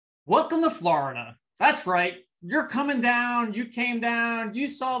Welcome to Florida. That's right. You're coming down. You came down. You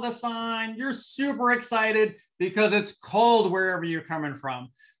saw the sign. You're super excited because it's cold wherever you're coming from.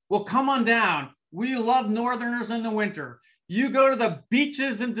 Well, come on down. We love Northerners in the winter. You go to the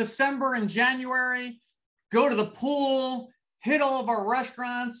beaches in December and January, go to the pool, hit all of our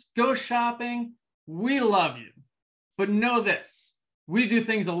restaurants, go shopping. We love you. But know this, we do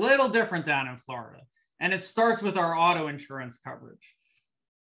things a little different down in Florida. And it starts with our auto insurance coverage.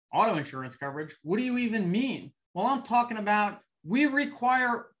 Auto insurance coverage, what do you even mean? Well, I'm talking about we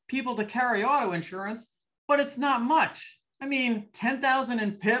require people to carry auto insurance, but it's not much. I mean, 10,000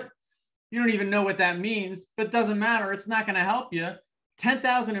 in PIP, you don't even know what that means, but it doesn't matter. It's not going to help you.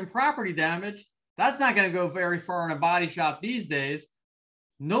 10,000 in property damage, that's not going to go very far in a body shop these days.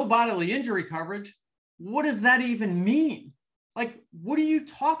 No bodily injury coverage. What does that even mean? Like, what are you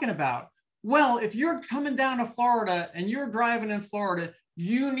talking about? Well, if you're coming down to Florida and you're driving in Florida,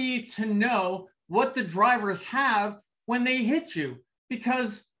 you need to know what the drivers have when they hit you,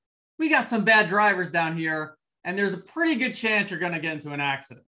 because we got some bad drivers down here and there's a pretty good chance you're going to get into an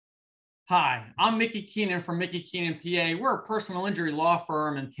accident. Hi, I'm Mickey Keenan from Mickey Keenan, PA. We're a personal injury law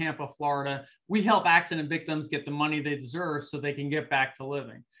firm in Tampa, Florida. We help accident victims get the money they deserve so they can get back to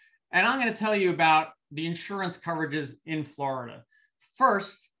living. And I'm going to tell you about the insurance coverages in Florida.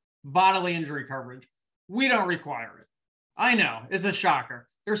 First, bodily injury coverage. We don't require it. I know, it's a shocker.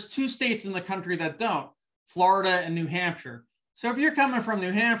 There's 2 states in the country that don't, Florida and New Hampshire. So if you're coming from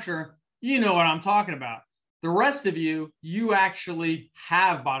New Hampshire, you know what I'm talking about. The rest of you, you actually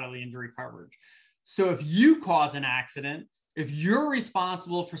have bodily injury coverage. So if you cause an accident, if you're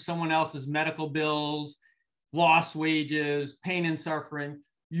responsible for someone else's medical bills, lost wages, pain and suffering,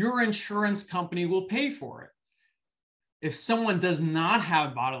 your insurance company will pay for it. If someone does not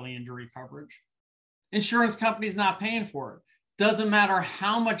have bodily injury coverage, insurance company's not paying for it. Doesn't matter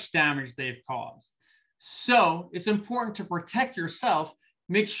how much damage they've caused. So it's important to protect yourself.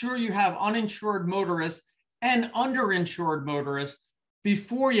 Make sure you have uninsured motorists and underinsured motorists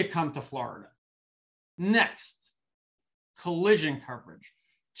before you come to Florida. Next, collision coverage.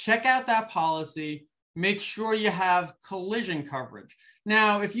 Check out that policy. Make sure you have collision coverage.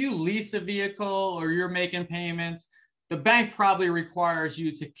 Now, if you lease a vehicle or you're making payments, the bank probably requires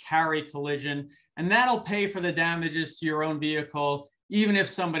you to carry collision, and that'll pay for the damages to your own vehicle, even if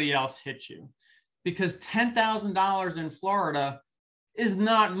somebody else hits you. Because $10,000 in Florida is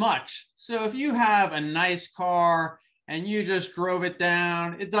not much. So if you have a nice car and you just drove it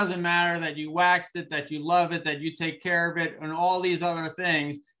down, it doesn't matter that you waxed it, that you love it, that you take care of it, and all these other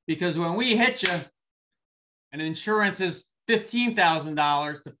things, because when we hit you, and insurance is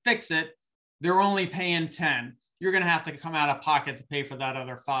 $15,000 to fix it, they're only paying $10,000. You're going to have to come out of pocket to pay for that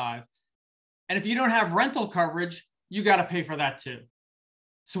other $5,000. And if you don't have rental coverage, you got to pay for that too.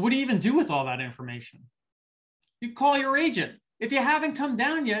 So what do you even do with all that information? You call your agent. If you haven't come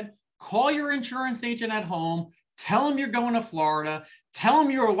down yet, call your insurance agent at home. Tell him you're going to Florida. Tell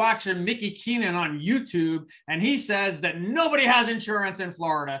him you were watching Mickey Keenan on YouTube, and he says that nobody has insurance in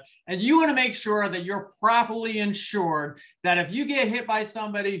Florida. And you want to make sure that you're properly insured, that if you get hit by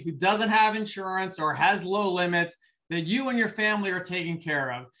somebody who doesn't have insurance or has low limits, that you and your family are taken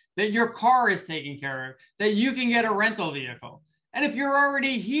care of, that your car is taken care of, that you can get a rental vehicle. And if you're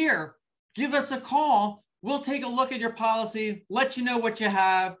already here, give us a call. We'll take a look at your policy, let you know what you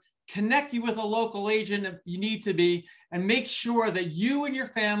have, connect you with a local agent if you need to be, and make sure that you and your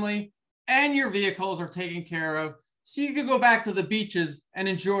family and your vehicles are taken care of so you can go back to the beaches and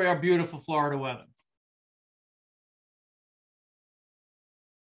enjoy our beautiful Florida weather.